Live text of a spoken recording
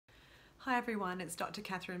Hi everyone, it's Dr.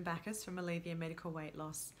 Catherine Bacus from Alleviate Medical Weight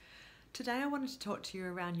Loss. Today I wanted to talk to you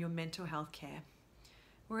around your mental health care.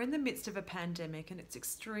 We're in the midst of a pandemic and it's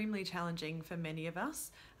extremely challenging for many of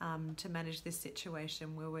us to manage this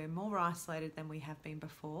situation where we're more isolated than we have been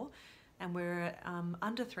before, and we're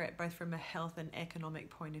under threat both from a health and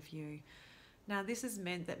economic point of view. Now this has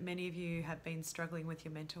meant that many of you have been struggling with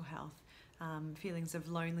your mental health, feelings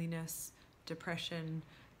of loneliness, depression,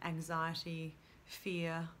 anxiety,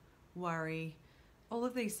 fear, worry. All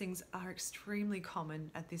of these things are extremely common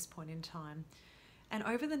at this point in time. And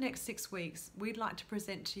over the next 6 weeks, we'd like to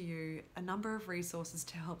present to you a number of resources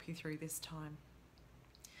to help you through this time.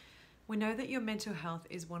 We know that your mental health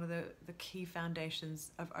is one of the key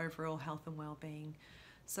foundations of overall health and well-being.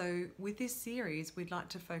 So with this series, we'd like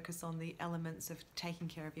to focus on the elements of taking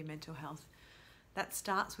care of your mental health. That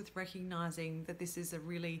starts with recognizing that this is a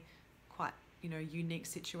really quite unique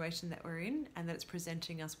situation that we're in, and that it's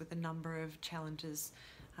presenting us with a number of challenges.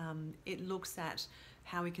 It looks at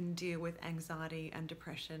how we can deal with anxiety and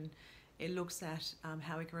depression. It looks at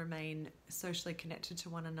how we can remain socially connected to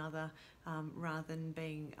one another rather than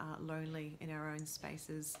being lonely in our own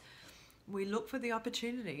spaces. We look for the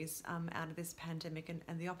opportunities out of this pandemic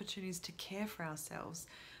and the opportunities to care for ourselves.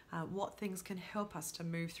 What things can help us to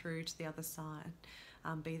move through to the other side.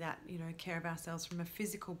 Be that care of ourselves from a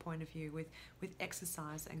physical point of view with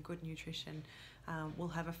exercise and good nutrition. We'll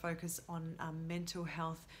have a focus on mental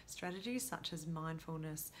health strategies such as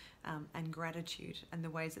mindfulness and gratitude, and the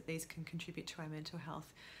ways that these can contribute to our mental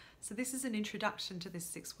health. So this is an introduction to this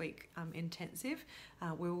 6-week intensive.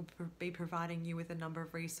 We will be providing you with a number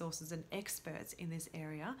of resources and experts in this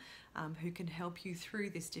area who can help you through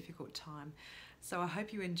this difficult time. So I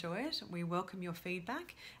hope you enjoy it. We welcome your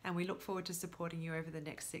feedback and we look forward to supporting you over the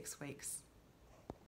next 6 weeks.